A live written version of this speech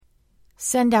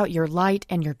Send out your light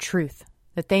and your truth,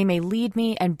 that they may lead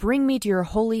me and bring me to your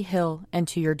holy hill and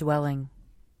to your dwelling.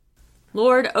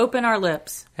 Lord, open our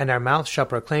lips, and our mouth shall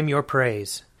proclaim your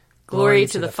praise. Glory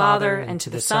to the Father, and to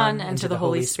the Son, and to the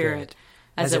Holy Spirit,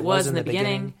 as it was in the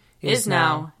beginning, is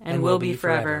now, and will be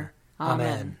forever.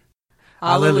 Amen.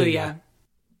 Alleluia.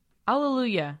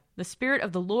 Alleluia. The Spirit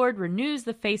of the Lord renews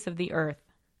the face of the earth.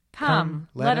 Come,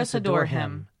 let us adore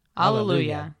him.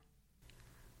 Alleluia.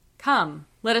 Come,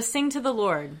 let us sing to the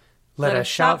Lord. Let us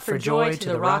shout for joy to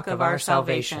the rock of our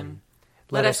salvation.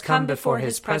 Let us come before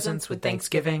his presence with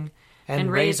thanksgiving,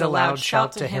 and raise a loud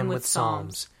shout to him with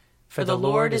psalms. For the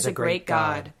Lord is a great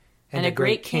God, and a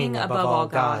great King above all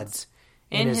gods.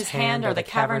 In his hand are the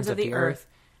caverns of the earth,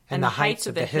 and the heights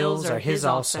of the hills are his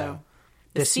also.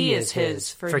 The sea is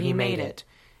his, for he made it,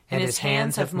 and his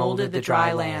hands have molded the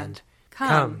dry land.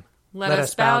 Come, let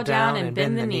us bow down and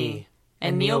bend the knee,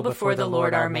 and kneel before the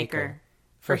Lord our Maker.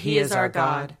 For he is our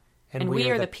God, and we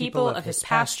are the people of his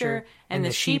pasture and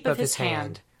the sheep of his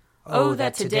hand. Oh,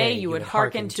 that today you would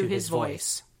hearken to his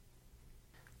voice.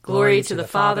 Glory to the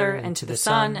Father, and to the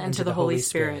Son, and to the Holy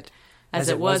Spirit, as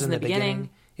it was in the beginning,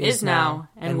 is now,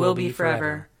 and will be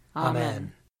forever.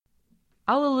 Amen.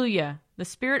 Alleluia. The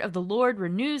Spirit of the Lord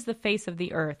renews the face of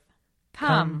the earth.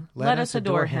 Come, let us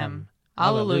adore him.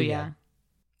 Alleluia.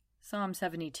 Psalm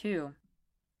 72.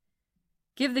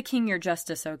 Give the king your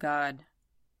justice, O God,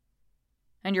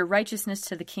 and your righteousness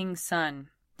to the king's son,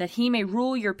 that he may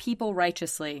rule your people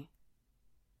righteously,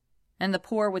 and the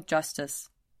poor with justice,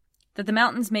 that the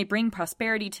mountains may bring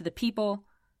prosperity to the people,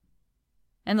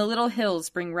 and the little hills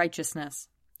bring righteousness.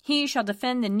 He shall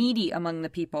defend the needy among the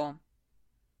people.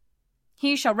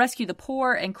 He shall rescue the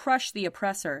poor and crush the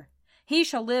oppressor. He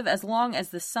shall live as long as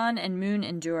the sun and moon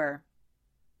endure.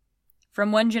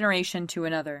 From one generation to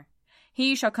another,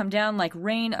 he shall come down like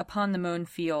rain upon the mown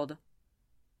field,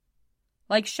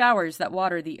 like showers that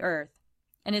water the earth.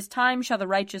 In his time shall the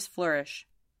righteous flourish.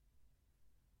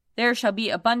 There shall be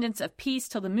abundance of peace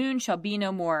till the moon shall be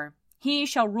no more. He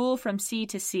shall rule from sea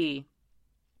to sea,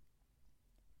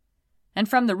 and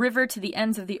from the river to the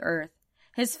ends of the earth.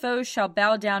 His foes shall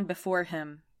bow down before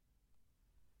him,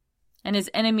 and his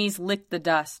enemies lick the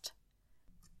dust.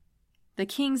 The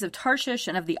kings of Tarshish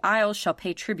and of the isles shall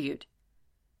pay tribute.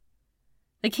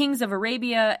 The kings of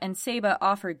Arabia and Saba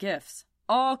offer gifts.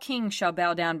 All kings shall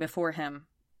bow down before him,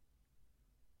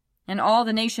 and all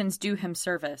the nations do him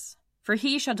service. For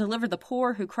he shall deliver the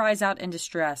poor who cries out in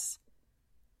distress,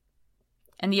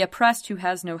 and the oppressed who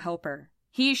has no helper.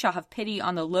 He shall have pity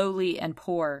on the lowly and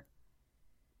poor.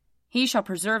 He shall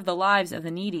preserve the lives of the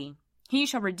needy. He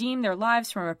shall redeem their lives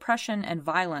from oppression and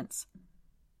violence.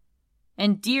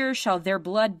 And dear shall their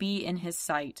blood be in his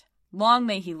sight. Long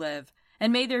may he live,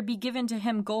 and may there be given to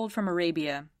him gold from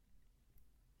Arabia.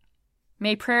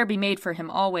 May prayer be made for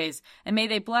him always, and may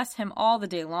they bless him all the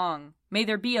day long. May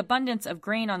there be abundance of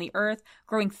grain on the earth,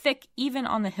 growing thick even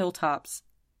on the hilltops.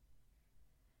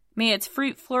 May its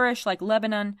fruit flourish like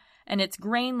Lebanon, and its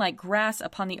grain like grass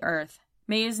upon the earth.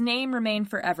 May his name remain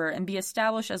forever, and be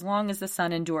established as long as the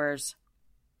sun endures.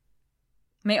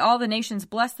 May all the nations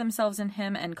bless themselves in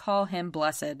him, and call him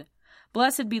blessed.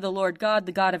 Blessed be the Lord God,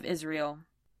 the God of Israel,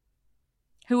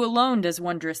 who alone does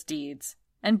wondrous deeds.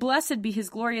 And blessed be his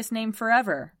glorious name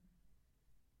forever.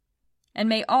 And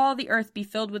may all the earth be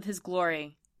filled with his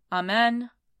glory. Amen.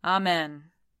 Amen.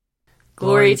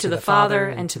 Glory to the Father,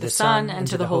 and to the Son, and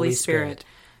to the Holy Spirit,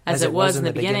 as it was in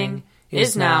the beginning,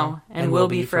 is now, and will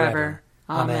be forever.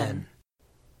 Amen.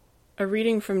 A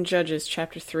reading from Judges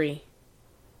chapter 3.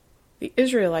 The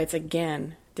Israelites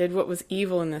again did what was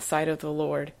evil in the sight of the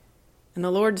Lord, and the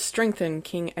Lord strengthened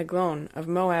King Eglon of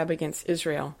Moab against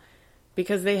Israel,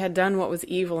 because they had done what was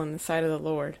evil in the sight of the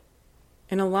Lord.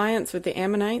 In alliance with the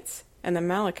Ammonites and the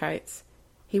Amalekites,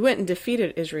 he went and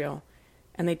defeated Israel,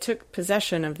 and they took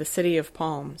possession of the city of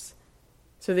palms.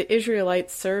 So the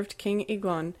Israelites served King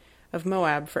Eglon of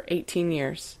Moab for 18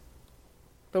 years.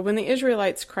 But when the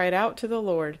Israelites cried out to the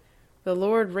Lord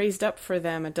raised up for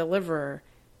them a deliverer,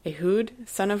 Ehud,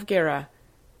 son of Gera,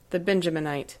 the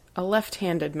Benjaminite, a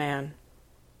left-handed man.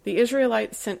 The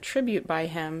Israelites sent tribute by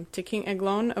him to King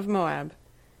Eglon of Moab.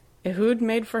 Ehud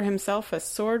made for himself a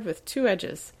sword with 2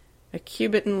 edges, a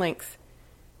cubit in length,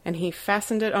 and he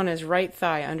fastened it on his right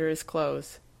thigh under his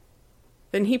clothes.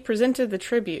 Then he presented the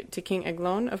tribute to King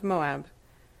Eglon of Moab.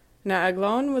 Now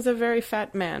Eglon was a very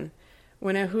fat man.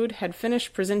 When Ehud had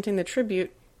finished presenting the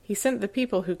tribute, he sent the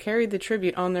people who carried the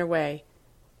tribute on their way.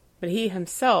 But he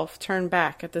himself turned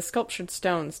back at the sculptured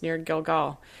stones near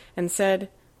Gilgal, and said,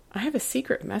 I have a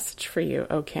secret message for you,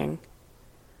 O king.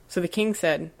 So the king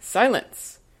said,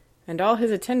 Silence! And all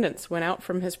his attendants went out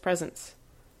from his presence.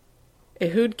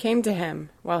 Ehud came to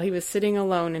him while he was sitting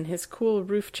alone in his cool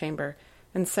roof chamber,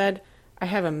 and said, "I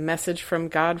have a message from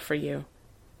God for you."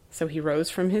 So he rose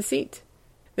from his seat.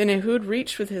 Then Ehud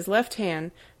reached with his left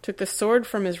hand, took the sword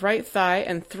from his right thigh,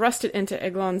 and thrust it into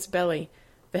Eglon's belly.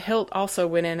 The hilt also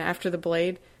went in after the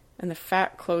blade, and the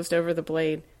fat closed over the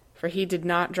blade, for he did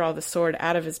not draw the sword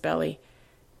out of his belly.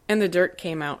 And the dirt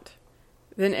came out.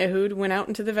 Then Ehud went out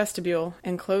into the vestibule,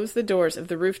 and closed the doors of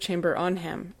the roof chamber on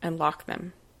him, and locked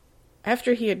them.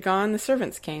 After he had gone, the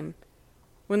servants came.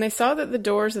 When they saw that the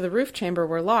doors of the roof chamber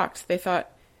were locked, they thought,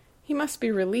 "He must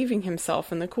be relieving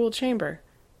himself in the cool chamber."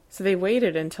 So they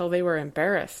waited until they were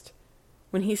embarrassed.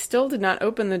 When he still did not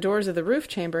open the doors of the roof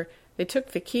chamber, they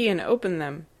took the key and opened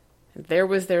them, and there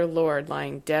was their lord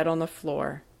lying dead on the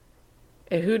floor.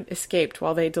 Ehud escaped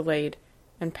while they delayed,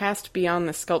 and passed beyond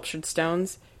the sculptured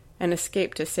stones, and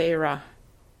escaped to Seirah.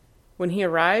 When he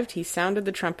arrived, he sounded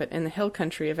the trumpet in the hill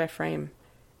country of Ephraim,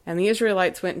 and the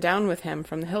Israelites went down with him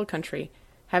from the hill country,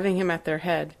 having him at their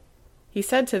head. He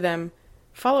said to them,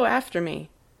 "Follow after me,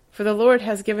 for the Lord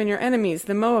has given your enemies,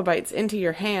 the Moabites, into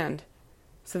your hand."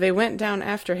 So they went down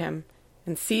after him,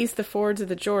 and seized the fords of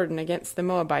the Jordan against the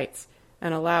Moabites,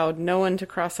 and allowed no one to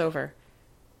cross over.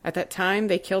 At that time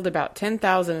they killed about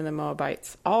 10,000 of the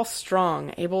Moabites, all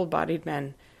strong, able-bodied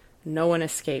men. No one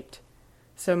escaped.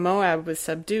 So Moab was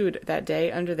subdued that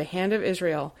day under the hand of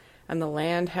Israel, and the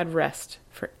land had rest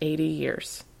for 80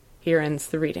 years. Here ends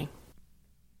the reading.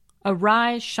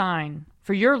 Arise, shine,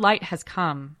 for your light has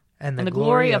come, and the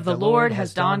glory of the Lord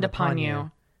has dawned upon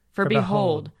you. For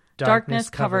behold,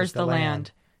 darkness covers the land,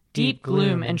 deep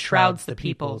gloom enshrouds the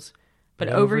peoples. But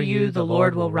over you the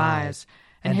Lord will rise,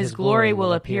 and his glory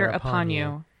will appear upon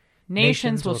you.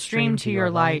 Nations will stream to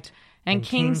your light, and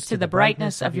kings to the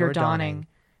brightness of your dawning.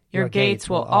 Your gates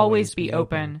will always be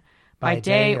open. By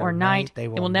day or night they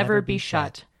will never be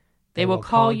shut. They will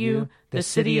call you the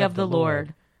city of the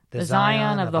Lord, the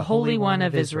Zion of the Holy One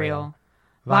of Israel.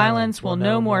 Violence will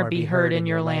no more be heard in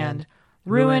your land,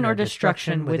 ruin or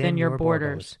destruction within your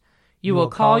borders. You will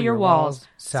call your walls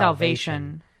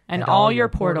salvation, and all your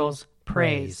portals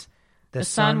praise. The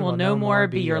sun will no more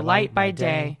be your light by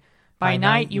day. By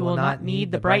night you will not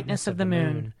need the brightness of the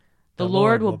moon. The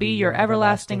Lord will be your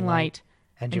everlasting light,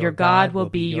 and your God will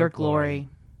be your glory.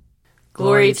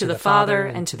 Glory to the Father,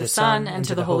 and to the Son, and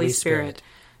to the Holy Spirit,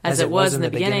 as it was in the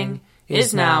beginning,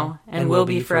 is now, and will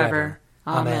be forever.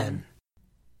 Amen.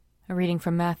 A reading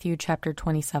from Matthew chapter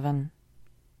 27.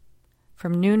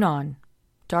 From noon on,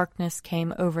 darkness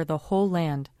came over the whole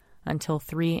land until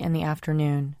 3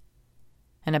 p.m.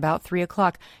 And about 3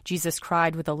 o'clock Jesus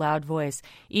cried with a loud voice,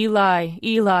 "Eli,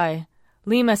 Eli,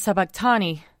 lema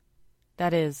sabachthani?"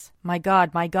 That is, my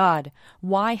God,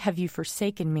 why have you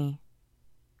forsaken me?"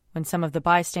 When some of the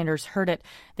bystanders heard it,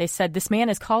 they said, "This man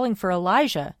is calling for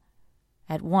Elijah."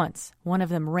 At once, one of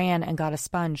them ran and got a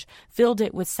sponge, filled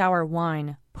it with sour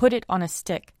wine, put it on a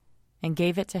stick, and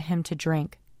gave it to him to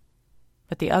drink.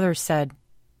 But the others said,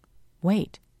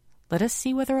 "Wait, let us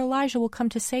see whether Elijah will come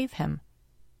to save him."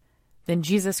 Then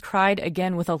Jesus cried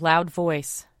again with a loud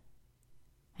voice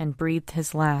and breathed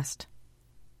his last.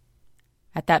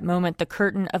 At that moment, the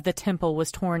curtain of the temple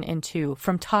was torn in two,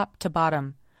 from top to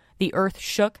bottom. The earth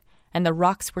shook, and the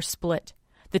rocks were split.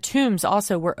 The tombs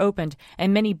also were opened,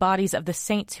 and many bodies of the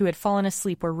saints who had fallen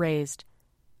asleep were raised.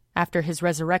 After his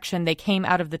resurrection, they came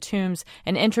out of the tombs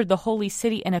and entered the holy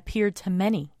city and appeared to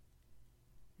many.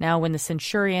 Now when the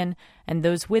centurion and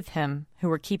those with him, who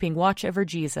were keeping watch over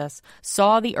Jesus,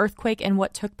 saw the earthquake and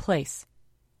what took place,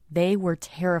 they were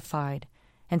terrified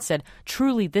and said,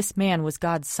 "Truly this man was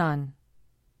God's Son."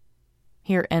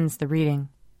 Here ends the reading.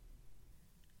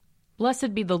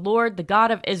 Blessed be the Lord, the God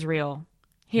of Israel.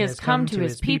 He has come to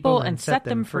his people and set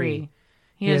them free.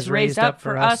 He has raised up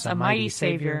for us a mighty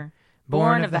Savior,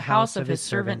 born of the house of his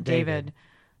servant David.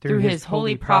 Through his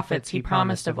holy prophets he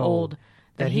promised of old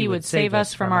that he would save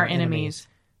us from our enemies,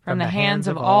 from the hands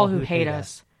of all who hate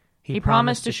us. He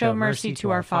promised to show mercy to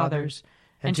our fathers,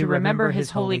 and to remember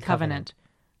his holy covenant.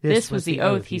 This was the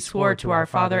oath he swore to our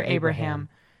father Abraham,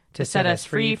 to set us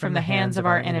free from the hands of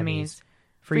our enemies,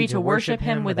 free to worship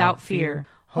him without fear,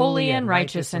 holy and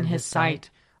righteous in his sight,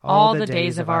 all the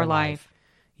days of our life.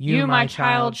 You, my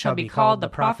child, shall be called the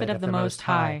prophet of the Most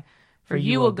High, for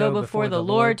you will go before the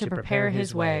Lord to prepare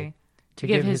his way, to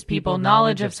give his people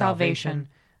knowledge of salvation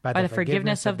by the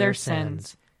forgiveness of their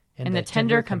sins. In the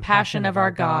tender compassion of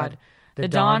our God, the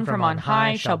dawn from on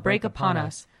high shall break upon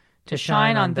us, to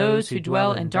shine on those who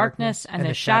dwell in darkness and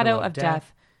the shadow of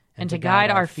death, and to guide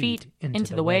our feet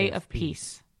into the way of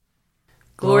peace.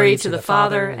 Glory to the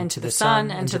Father, and to the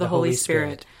Son, and to the Holy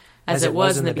Spirit, as it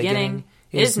was in the beginning,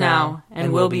 is now,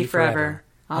 and will be forever.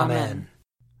 Amen.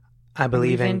 I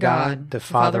believe in God, the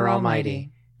Father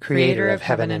Almighty, creator of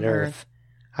heaven and earth.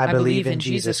 I believe in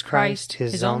Jesus Christ,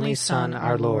 his only Son,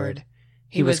 our Lord.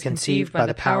 He was conceived by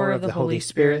the power of the Holy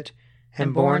Spirit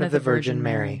and born of the Virgin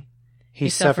Mary. He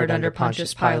suffered under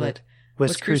Pontius Pilate,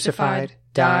 was crucified,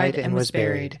 died, and was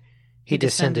buried. He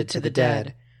descended to the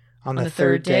dead. On the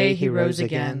third day he rose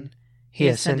again. He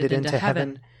ascended into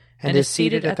heaven and is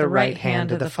seated at the right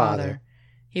hand of the Father.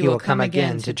 He will come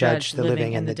again to judge the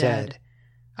living and the dead.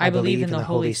 I believe in the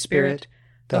Holy Spirit,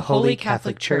 the Holy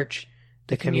Catholic Church,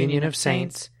 the communion of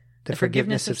saints, the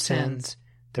forgiveness of sins,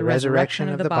 the resurrection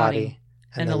of the body,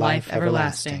 and the life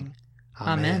everlasting.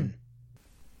 Amen.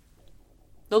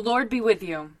 The Lord be with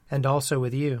you. And also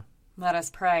with you. Let us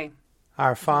pray.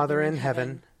 Our Father in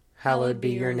heaven, hallowed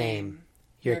be your name.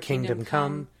 Your kingdom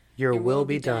come, your will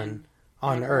be done,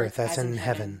 on earth as in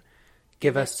heaven.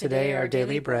 Give us today our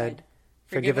daily bread.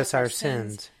 Forgive us our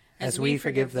sins, as we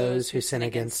forgive those who sin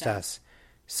against us.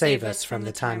 Save us from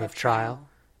the time of trial,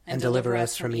 and deliver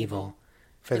us from evil.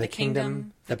 For the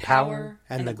kingdom, the power,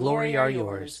 and the glory are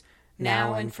yours,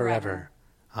 now and forever.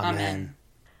 Amen.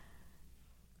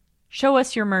 Show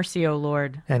us your mercy, O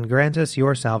Lord, and grant us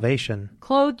your salvation.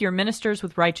 Clothe your ministers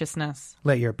with righteousness.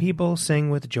 Let your people sing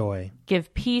with joy.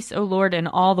 Give peace, O Lord, in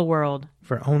all the world.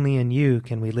 For only in you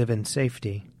can we live in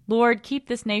safety. Lord, keep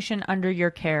this nation under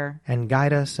your care. And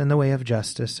guide us in the way of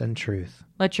justice and truth.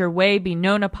 Let your way be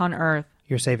known upon earth.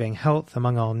 Your saving health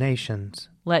among all nations.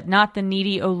 Let not the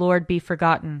needy, O Lord, be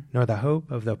forgotten. Nor the hope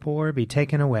of the poor be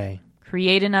taken away.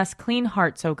 Create in us clean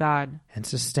hearts, O God. And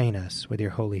sustain us with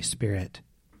your Holy Spirit.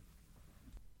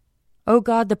 O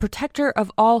God, the protector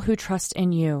of all who trust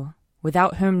in you,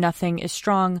 without whom nothing is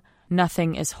strong,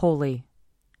 nothing is holy.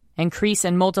 Increase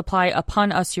and multiply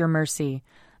upon us your mercy,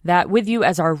 that with you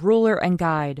as our ruler and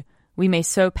guide, we may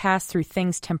so pass through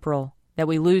things temporal, that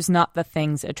we lose not the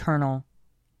things eternal.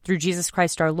 Through Jesus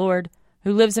Christ our Lord,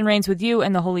 who lives and reigns with you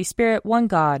and the Holy Spirit, one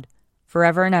God,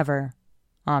 forever and ever.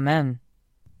 Amen.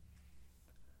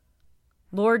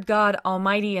 Lord God,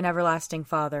 almighty and everlasting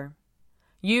Father,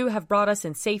 you have brought us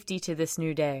in safety to this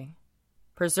new day.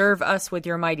 Preserve us with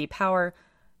your mighty power,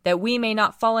 that we may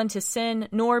not fall into sin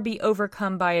nor be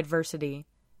overcome by adversity.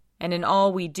 And in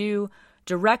all we do,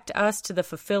 direct us to the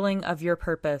fulfilling of your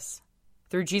purpose.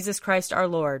 Through Jesus Christ our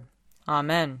Lord.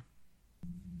 Amen.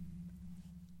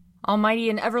 Almighty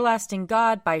and everlasting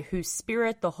God, by whose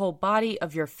Spirit the whole body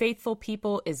of your faithful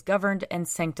people is governed and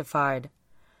sanctified,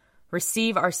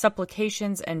 receive our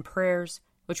supplications and prayers,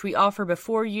 which we offer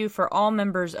before you for all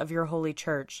members of your holy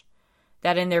church,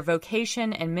 that in their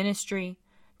vocation and ministry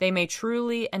they may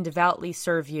truly and devoutly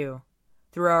serve you.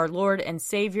 Through our Lord and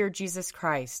Savior Jesus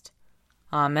Christ.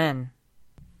 Amen.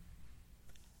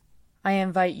 I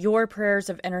invite your prayers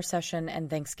of intercession and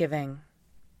thanksgiving.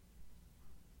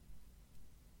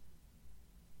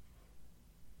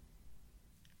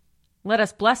 Let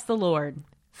us bless the Lord.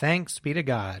 Thanks be to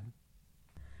God.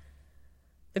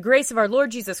 The grace of our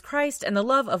Lord Jesus Christ and the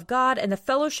love of God and the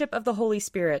fellowship of the Holy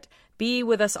Spirit be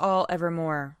with us all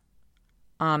evermore.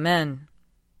 Amen.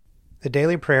 The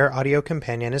Daily Prayer audio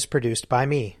companion is produced by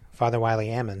me, Father Wiley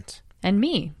Ammons. And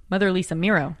me, Mother Lisa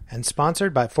Miro. And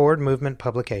sponsored by Forward Movement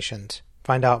Publications.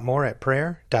 Find out more at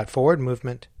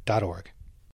prayer.forwardmovement.org.